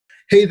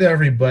Hey there,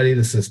 everybody.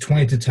 This is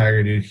 22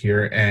 Tiger Dude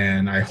here,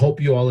 and I hope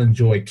you all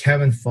enjoy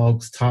Kevin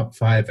Falk's top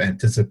 5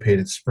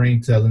 anticipated spring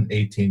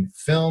 2018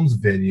 films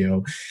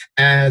video.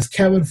 As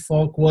Kevin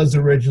Falk was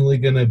originally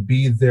going to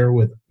be there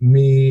with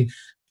me,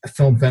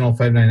 Film Panel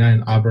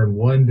 599, Auburn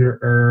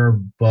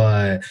Wanderer,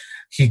 but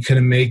he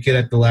couldn't make it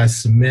at the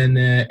last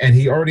minute, and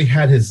he already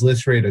had his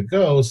list ready to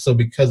go. So,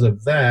 because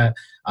of that,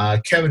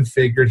 Kevin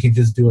figured he'd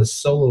just do a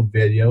solo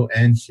video,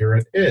 and here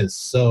it is.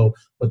 So,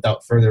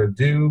 without further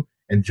ado,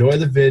 enjoy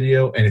the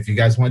video, and if you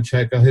guys want to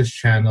check out his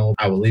channel,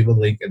 I will leave a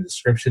link in the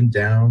description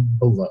down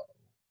below.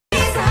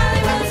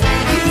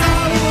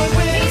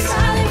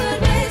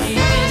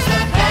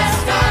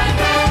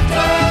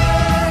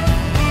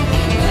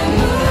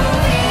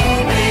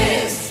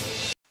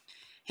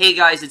 Hey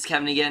guys, it's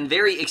Kevin again.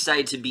 Very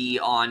excited to be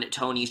on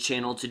Tony's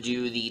channel to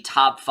do the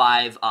top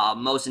 5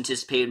 most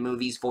anticipated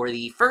movies for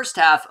the first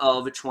half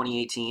of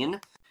 2018.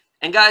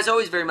 And guys, I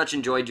always very much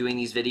enjoy doing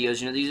these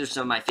videos. You know, these are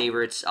some of my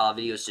favorites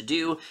videos to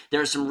do. There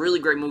are some really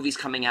great movies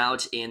coming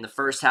out in the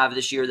first half of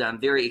this year that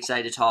I'm very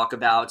excited to talk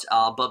about.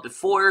 But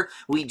before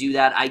we do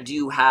that, I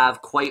do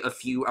have quite a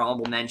few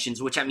honorable mentions,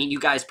 which, I mean, you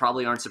guys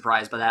probably aren't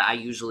surprised by that. I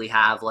usually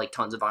have, like,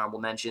 tons of honorable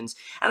mentions.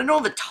 And I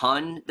don't have a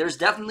ton. There's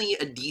definitely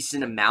a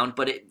decent amount,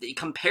 but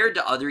compared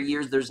to other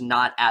years, there's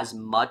not as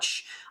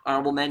much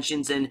honorable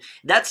mentions, and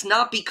that's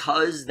not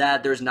because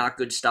that there's not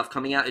good stuff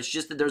coming out. It's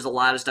just that there's a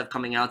lot of stuff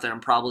coming out that I'm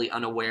probably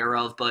unaware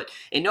of. But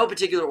in no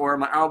particular order,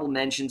 my honorable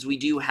mentions, we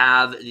do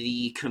have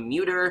The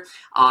Commuter,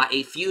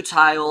 A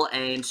Futile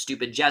and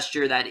Stupid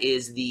Gesture. That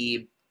is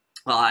the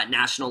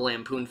National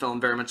Lampoon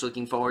film. Very much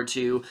looking forward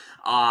to.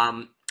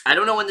 I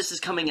don't know when this is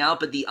coming out,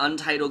 but the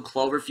Untitled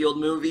Cloverfield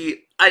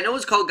movie, I know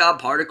it's called God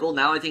Particle.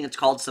 Now I think it's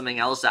called something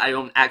else. I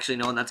don't actually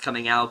know when that's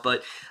coming out,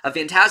 but A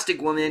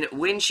Fantastic Woman,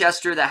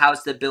 Winchester, The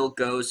House That Built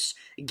Ghosts,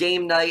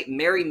 Game Night,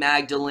 Mary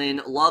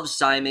Magdalene, Love,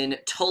 Simon,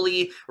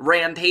 Tully,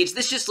 Rampage.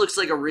 This just looks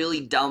like a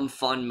really dumb,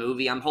 fun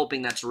movie. I'm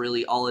hoping that's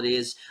really all it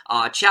is.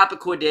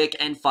 Chappaquiddick,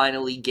 and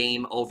finally,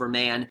 Game Over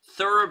Man,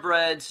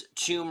 Thoroughbreds,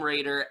 Tomb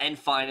Raider, and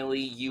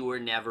finally, You Were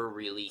Never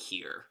Really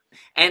Here.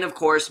 And of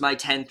course, my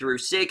 10 through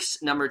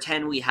 6. Number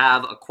 10, we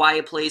have A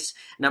Quiet Place.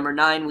 Number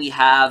 9, we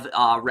have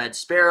Red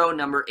Sparrow.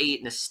 Number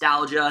 8,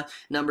 Nostalgia.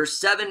 Number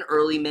 7,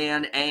 Early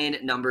Man.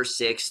 And number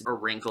 6, A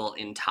Wrinkle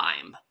in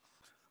Time.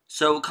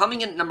 So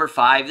coming in at number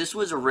 5, this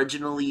was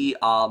originally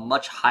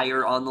much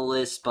higher on the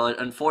list, but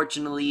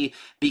unfortunately,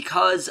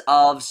 because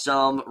of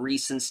some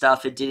recent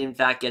stuff, it did in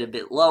fact get a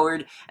bit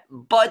lowered.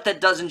 But that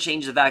doesn't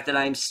change the fact that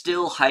I'm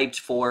still hyped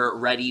for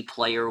Ready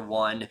Player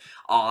One.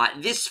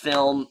 This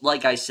film,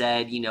 like I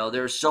said, you know,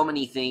 there are so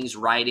many things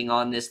riding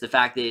on this. The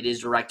fact that it is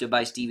directed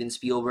by Steven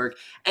Spielberg.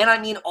 And I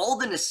mean, all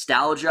the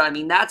nostalgia, I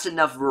mean, that's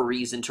enough of a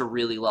reason to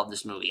really love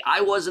this movie.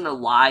 I wasn't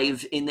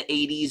alive in the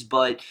 80s,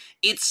 but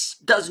it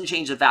doesn't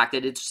change the fact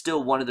that it's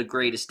still one of the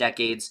greatest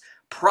decades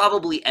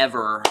probably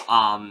ever,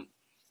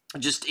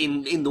 just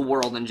in the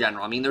world in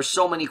general. I mean, there's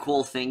so many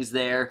cool things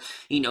there.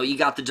 You know, you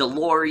got the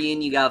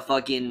DeLorean, you got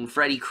fucking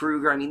Freddy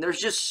Krueger. I mean, there's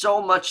just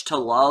so much to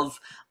love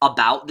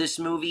about this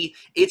movie.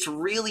 It's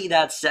really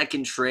that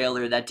second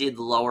trailer that did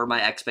lower my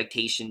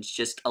expectations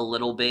just a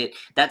little bit.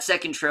 That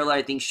second trailer,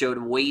 I think, showed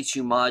way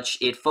too much.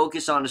 It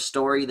focused on a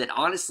story that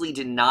honestly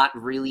did not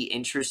really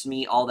interest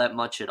me all that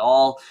much at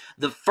all.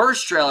 The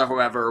first trailer,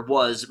 however,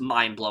 was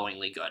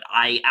mind-blowingly good.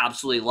 I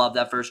absolutely love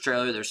that first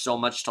trailer. There's so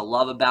much to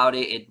love about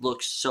it. It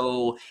looks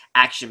so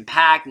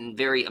action-packed and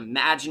very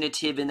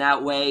imaginative in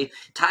that way.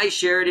 Ty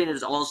Sheridan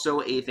is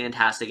also a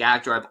fantastic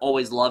actor. I've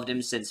always loved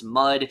him since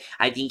Mud.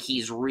 I think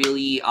he's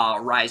really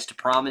rise to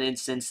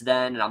prominence since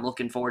then, and I'm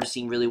looking forward to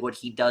seeing really what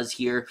he does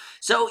here.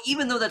 So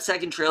even though that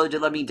second trailer did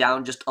let me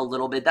down just a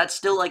little bit, that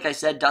still, like I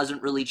said,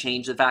 doesn't really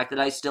change the fact that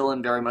I still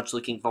am very much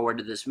looking forward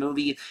to this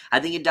movie. I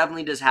think it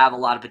definitely does have a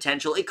lot of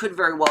potential. It could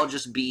very well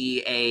just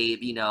be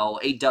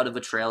a dud of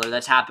a trailer.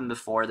 That's happened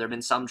before. There have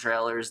been some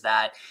trailers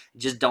that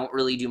just don't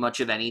really do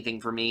much of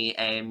anything for me,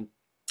 and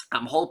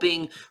I'm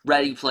hoping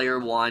Ready Player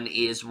One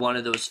is one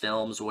of those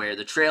films where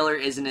the trailer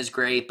isn't as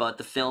great, but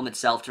the film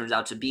itself turns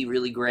out to be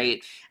really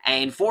great.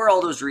 And for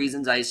all those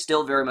reasons, I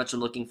still very much am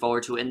looking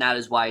forward to it, and that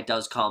is why it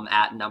does come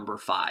at number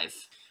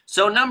 5.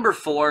 So number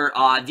 4,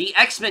 the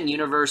X-Men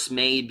universe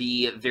may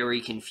be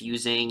very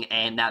confusing,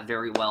 and that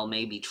very well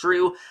may be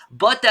true,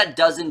 but that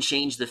doesn't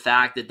change the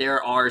fact that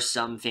there are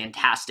some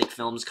fantastic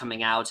films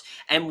coming out,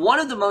 and one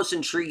of the most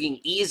intriguing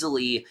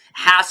easily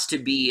has to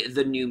be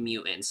The New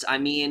Mutants. I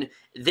mean,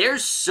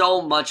 there's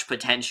so much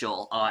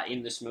potential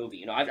in this movie.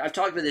 You know, I've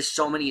talked about this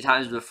so many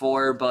times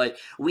before, but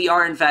we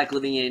are in fact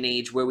living in an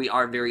age where we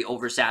are very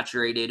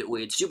oversaturated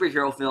with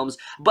superhero films.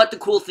 But the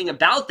cool thing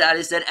about that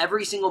is that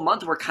every single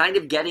month we're kind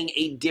of getting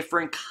a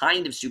different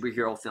kind of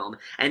superhero film.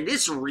 And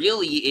this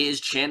really is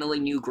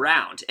channeling new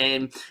ground.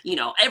 And, you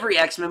know, every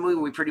X-Men movie,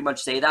 we pretty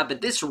much say that, but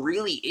this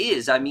really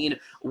is. I mean,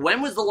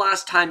 when was the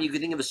last time you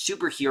could think of a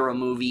superhero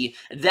movie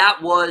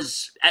that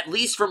was, at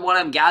least from what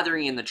I'm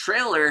gathering in the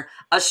trailer,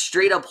 a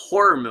straight-up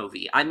horror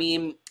movie? I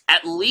mean,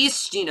 at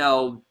least, you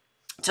know,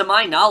 to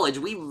my knowledge,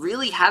 we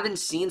really haven't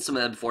seen some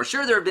of that before.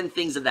 Sure, there have been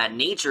things of that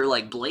nature,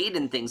 like Blade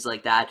and things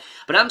like that,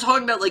 but I'm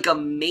talking about like a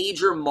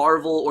major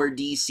Marvel or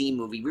DC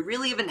movie. We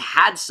really haven't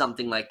had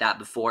something like that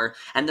before,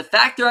 and the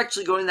fact they're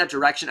actually going in that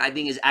direction, I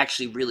think, is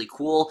actually really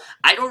cool.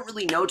 I don't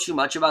really know too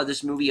much about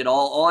this movie at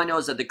all. All I know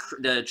is that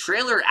the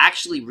trailer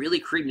actually really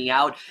creeped me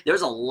out.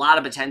 There's a lot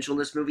of potential in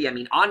this movie. I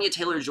mean, Anya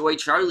Taylor-Joy,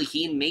 Charlie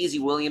Sheen, Maisie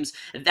Williams,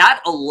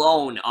 that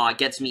alone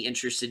gets me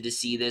interested to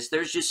see this.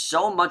 There's just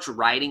so much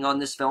writing on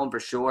this film for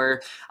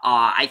sure.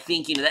 I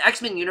think, you know, the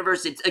X-Men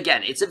universe,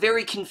 it's a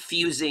very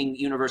confusing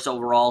universe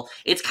overall.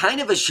 It's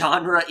kind of a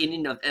genre in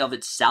and of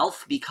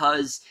itself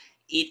because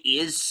it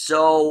is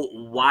so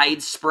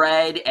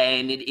widespread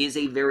and it is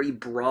a very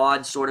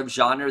broad sort of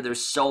genre.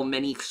 There's so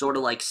many sort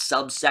of like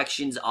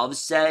subsections of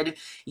said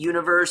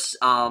universe,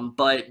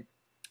 but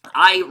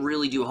I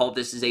really do hope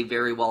this is a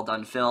very well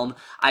done film.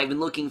 I've been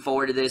looking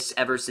forward to this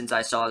ever since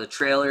I saw the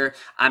trailer.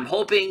 I'm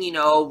hoping, you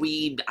know,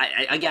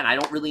 again, I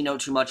don't really know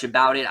too much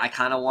about it. I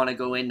kind of want to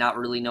go in not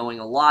really knowing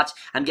a lot.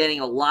 I'm getting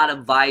a lot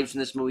of vibes from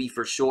this movie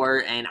for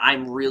sure, and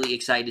I'm really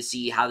excited to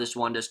see how this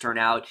one does turn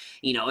out.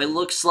 You know, it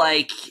looks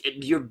like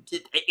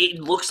it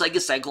looks like a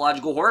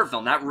psychological horror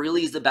film. That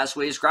really is the best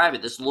way to describe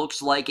it. This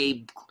looks like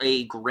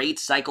a great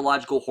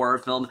psychological horror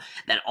film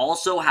that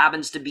also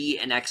happens to be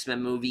an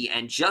X-Men movie,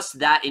 and just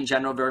that in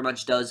general very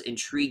much does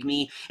intrigue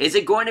me. Is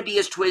it going to be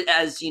as trippy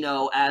as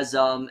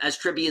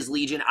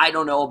Legion? I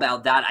don't know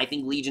about that. I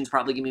think Legion's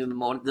probably going to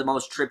be the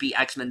most trippy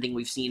X-Men thing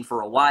we've seen for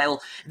a while.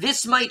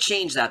 This might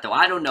change that, though.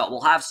 I don't know.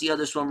 We'll have to see how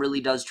this one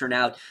really does turn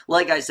out.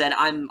 Like I said,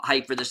 I'm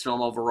hyped for this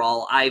film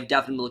overall. I've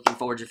definitely been looking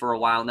forward to it for a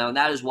while now, and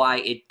that is why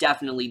it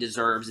definitely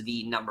deserves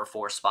the number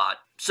 4 spot.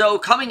 So,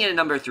 coming in at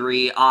number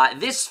 3,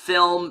 this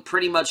film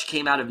pretty much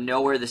came out of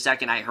nowhere the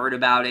second I heard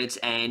about it,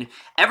 and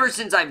ever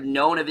since I've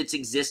known of its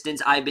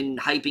existence, I've been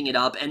hyping it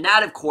up, and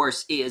that, of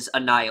course, is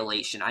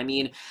Annihilation. I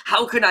mean,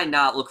 how could I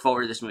not look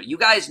forward to this movie? You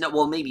guys know,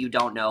 well, maybe you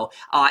don't know.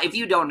 If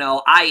you don't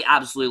know, I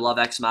absolutely love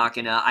Ex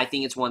Machina. I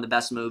think it's one of the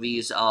best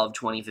movies of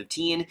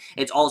 2015.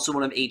 It's also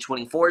one of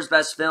A24's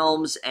best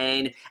films,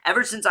 and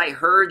ever since I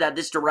heard that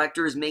this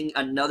director is making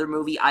another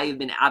movie, I have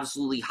been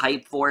absolutely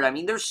hyped for it. I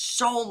mean, there's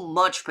so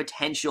much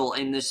potential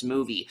in this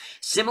movie.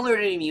 Similar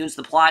to Immunes,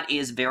 the plot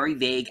is very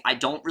vague. I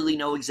don't really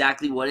know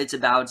exactly what it's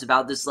about. It's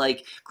about this,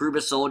 like, group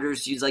of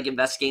soldiers who's, like,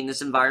 investigating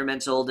this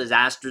environmental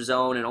disaster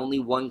zone, and only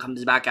one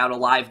comes back out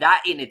alive.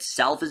 That in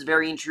itself is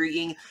very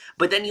intriguing,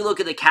 but then you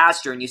look at the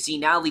caster, and you see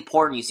Natalie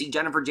Portman, you see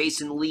Jennifer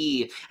Jason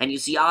Leigh, and you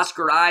see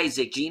Oscar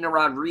Isaac, Gina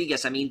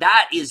Rodriguez. I mean,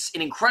 that is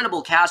an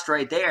incredible cast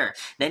right there.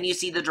 Then you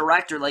see the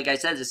director, like I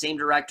said, the same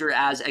director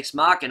as Ex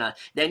Machina.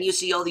 Then you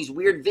see all these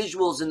weird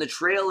visuals in the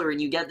trailer,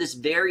 and you get this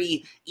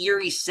very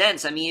eerie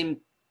sense. I mean,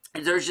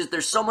 there's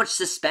so much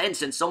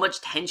suspense and so much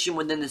tension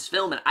within this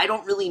film, and I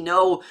don't really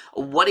know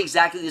what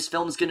exactly this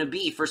film is going to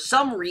be. For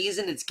some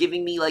reason, it's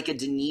giving me like a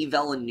Denis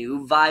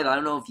Villeneuve vibe. I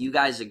don't know if you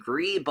guys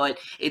agree, but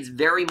it's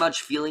very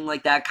much feeling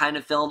like that kind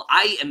of film.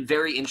 I am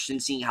very interested in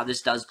seeing how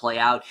this does play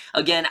out.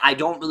 Again, I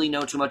don't really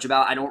know too much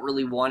about it. I don't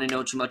really want to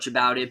know too much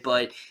about it,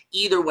 but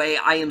either way,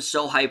 I am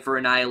so hyped for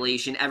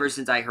Annihilation. Ever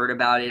since I heard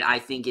about it, I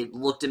think it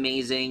looked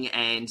amazing,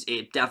 and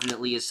it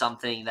definitely is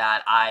something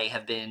that I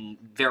have been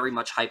very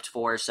much hyped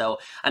for. So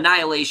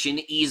Annihilation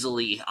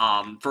easily,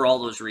 for all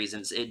those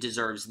reasons, it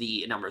deserves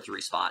the number 3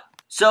 spot.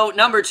 So,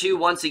 number 2,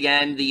 once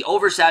again, the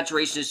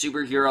oversaturation of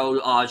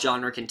superhero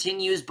genre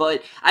continues,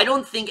 but I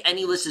don't think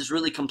any list is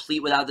really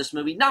complete without this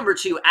movie. Number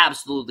 2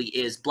 absolutely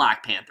is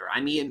Black Panther.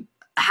 I mean,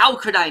 how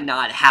could I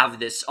not have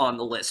this on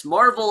the list?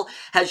 Marvel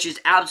has just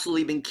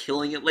absolutely been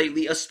killing it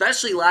lately,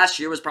 especially last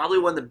year was probably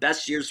one of the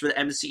best years for the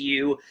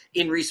MCU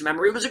in recent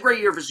memory. It was a great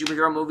year for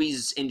superhero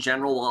movies in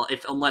general, well,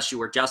 unless you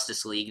were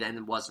Justice League, then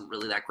it wasn't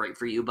really that great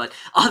for you, but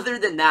other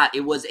than that,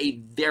 it was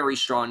a very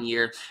strong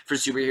year for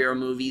superhero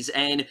movies,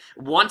 and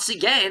once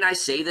again, I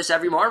say this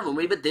every Marvel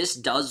movie, but this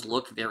does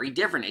look very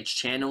different. It's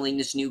channeling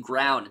this new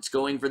ground. It's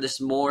going for this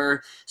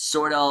more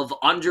sort of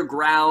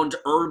underground,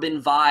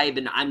 urban vibe,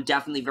 and I'm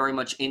definitely very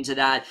much into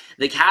that.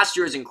 The cast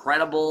here is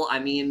incredible. I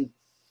mean,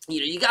 you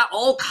know, you got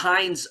all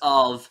kinds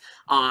of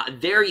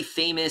very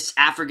famous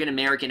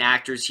African-American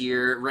actors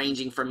here,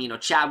 ranging from, you know,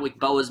 Chadwick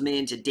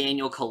Boseman to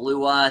Daniel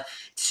Kaluuya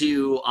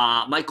to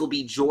Michael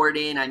B.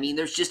 Jordan. I mean,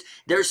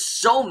 there's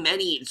so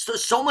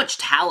much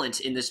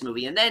talent in this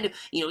movie. And then,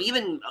 you know,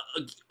 even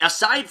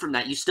aside from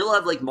that, you still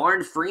have, like,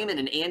 Martin Freeman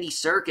and Andy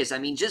Serkis. I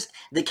mean, just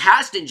the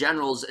cast in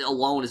general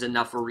alone is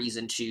enough for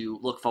reason to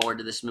look forward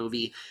to this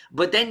movie.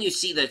 But then you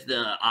see the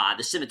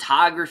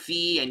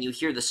cinematography, and you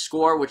hear the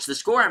score, which the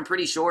score I'm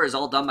pretty sure is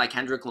all done by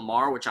Kendrick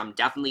Lamar, which I'm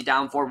definitely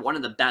down for. One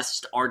of the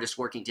best artists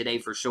working today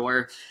for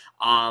sure.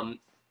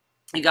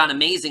 You got an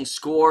amazing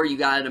score. You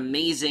got an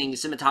amazing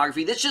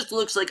cinematography. This just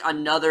looks like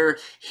another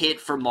hit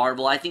for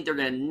Marvel. I think they're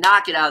going to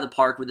knock it out of the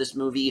park with this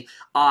movie.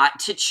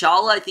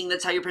 T'Challa, I think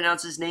that's how you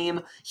pronounce his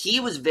name. He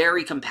was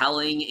very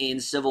compelling in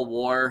Civil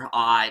War.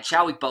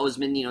 Chadwick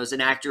Boseman, you know, is an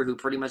actor who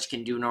pretty much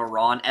can do no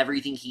wrong.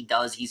 Everything he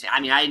does,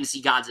 I mean, I didn't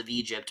see Gods of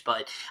Egypt,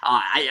 but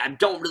I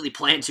don't really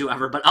plan to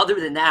ever. But other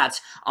than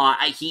that,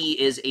 he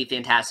is a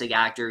fantastic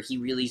actor. He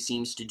really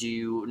seems to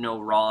do no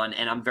wrong,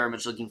 and I'm very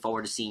much looking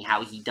forward to seeing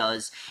how he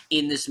does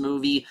in this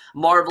movie.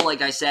 Marvel,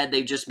 like I said,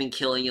 they've just been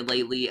killing it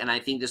lately, and I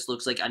think this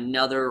looks like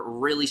another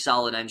really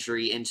solid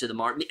entry into the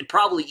Marvel,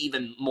 probably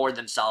even more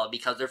than solid,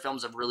 because their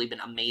films have really been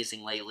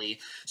amazing lately.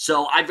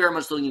 So I'm very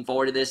much looking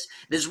forward to this.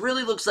 This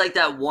really looks like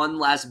that one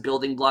last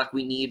building block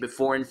we need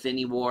before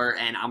Infinity War,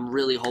 and I'm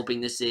really hoping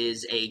this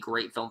is a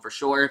great film for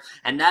sure,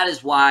 and that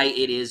is why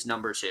it is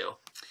number 2.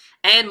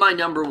 And my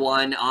number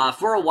 1,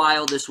 for a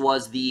while, this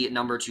was the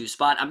number 2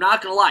 spot. I'm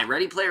not going to lie,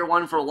 Ready Player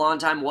One for a long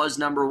time was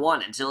number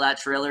 1 until that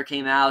trailer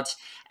came out,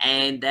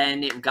 and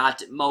then it got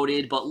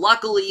demoted. But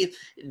luckily,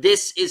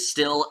 this is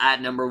still at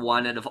number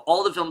 1. And of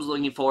all the films I'm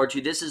looking forward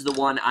to, this is the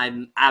one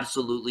I'm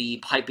absolutely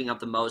piping up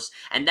the most,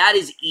 and that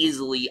is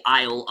easily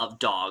Isle of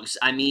Dogs.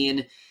 I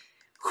mean,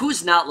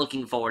 who's not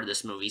looking forward to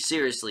this movie?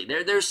 Seriously,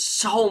 there's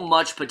so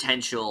much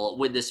potential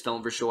with this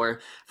film for sure.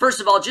 First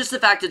of all, just the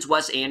fact it's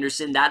Wes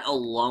Anderson, that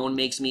alone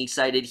makes me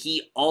excited.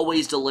 He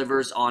always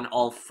delivers on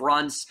all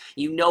fronts.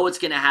 You know it's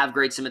going to have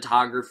great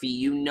cinematography.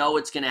 You know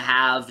it's going to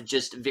have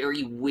just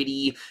very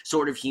witty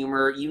sort of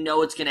humor. You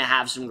know it's going to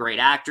have some great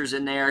actors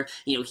in there.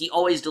 You know, he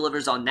always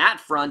delivers on that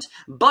front.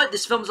 But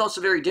this film is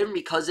also very different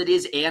because it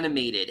is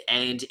animated,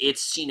 and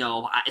it's, you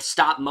know,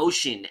 stop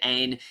motion,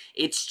 and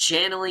it's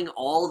channeling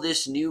all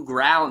this new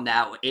ground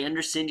that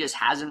Anderson just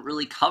hasn't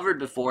really covered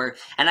before,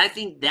 and I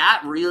think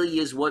that really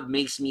is what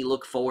makes me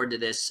look forward to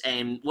this,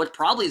 and what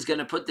probably is going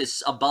to put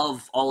this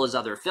above all his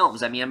other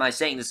films. I mean, am I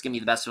saying this is going to be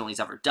the best film he's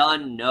ever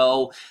done?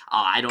 No.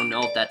 I don't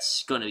know if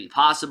that's going to be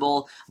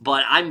possible,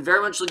 but I'm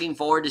very much looking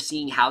forward to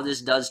seeing how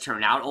this does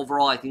turn out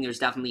overall. I think there's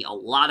definitely a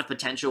lot of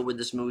potential with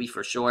this movie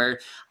for sure.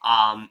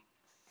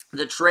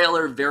 The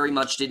trailer very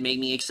much did make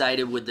me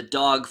excited with the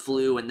dog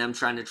flu and them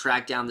trying to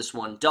track down this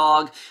one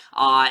dog.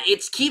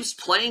 It keeps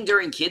playing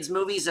during kids'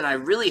 movies, and I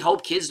really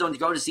hope kids don't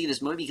go to see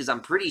this movie because I'm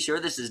pretty sure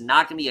this is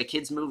not going to be a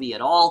kids' movie at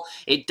all.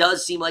 It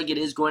does seem like it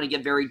is going to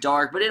get very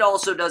dark, but it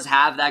also does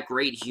have that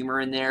great humor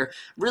in there.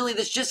 Really,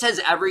 this just has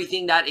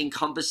everything that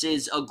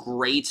encompasses a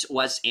great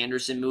Wes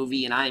Anderson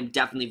movie, and I am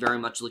definitely very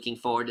much looking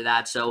forward to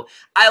that. So,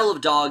 Isle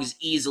of Dogs,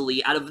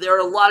 easily, there are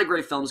a lot of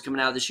great films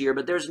coming out this year,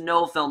 but there's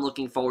no film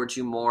looking forward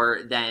to more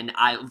than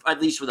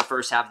at least for the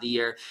first half of the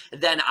year,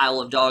 then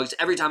Isle of Dogs.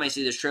 Every time I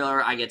see this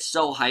trailer, I get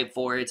so hyped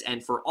for it,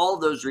 and for all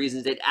those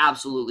reasons, it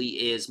absolutely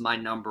is my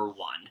number 1.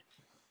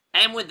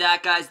 And with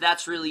that, guys,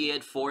 that's really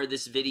it for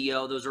this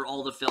video. Those are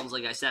all the films,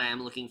 like I said, I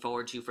am looking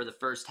forward to for the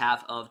first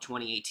half of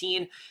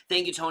 2018.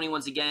 Thank you, Tony,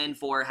 once again,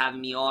 for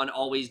having me on.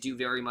 Always do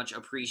very much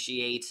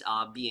appreciate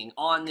being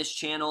on this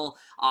channel.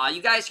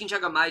 You guys can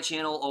check out my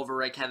channel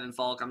over at Kevin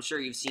Falk. I'm sure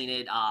you've seen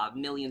it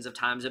millions of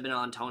times. I've been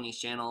on Tony's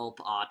channel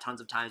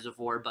tons of times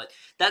before, but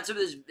that's it for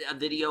this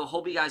video.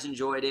 Hope you guys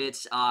enjoyed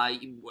it.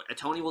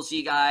 Tony will see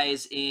you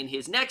guys in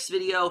his next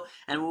video,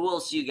 and we will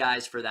see you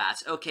guys for that.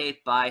 Okay,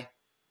 bye.